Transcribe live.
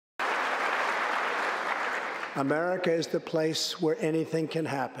America is the place where anything can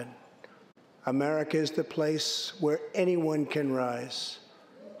happen. America is the place where anyone can rise.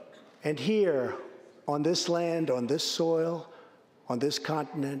 And here, on this land, on this soil, on this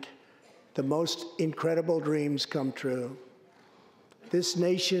continent, the most incredible dreams come true. This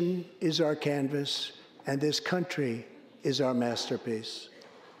nation is our canvas, and this country is our masterpiece.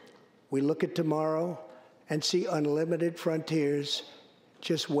 We look at tomorrow and see unlimited frontiers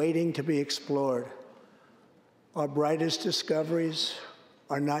just waiting to be explored. Our brightest discoveries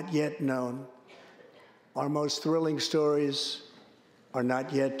are not yet known. Our most thrilling stories are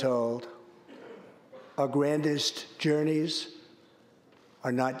not yet told. Our grandest journeys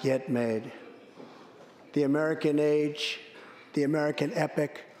are not yet made. The American age, the American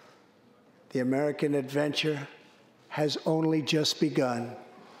epic, the American adventure has only just begun.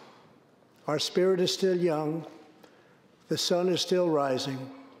 Our spirit is still young. The sun is still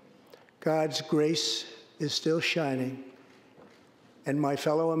rising. God's grace is still shining. And my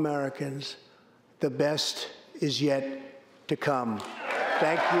fellow Americans, the best is yet to come.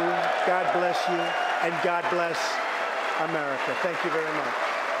 Thank you. God bless you. And God bless America. Thank you very much.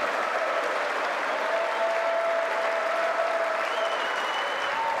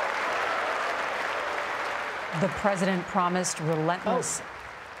 The president promised relentless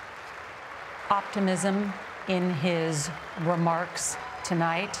optimism in his remarks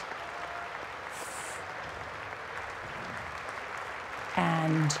tonight.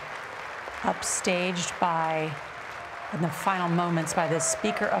 And upstaged by, in the final moments, by the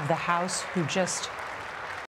Speaker of the House, who just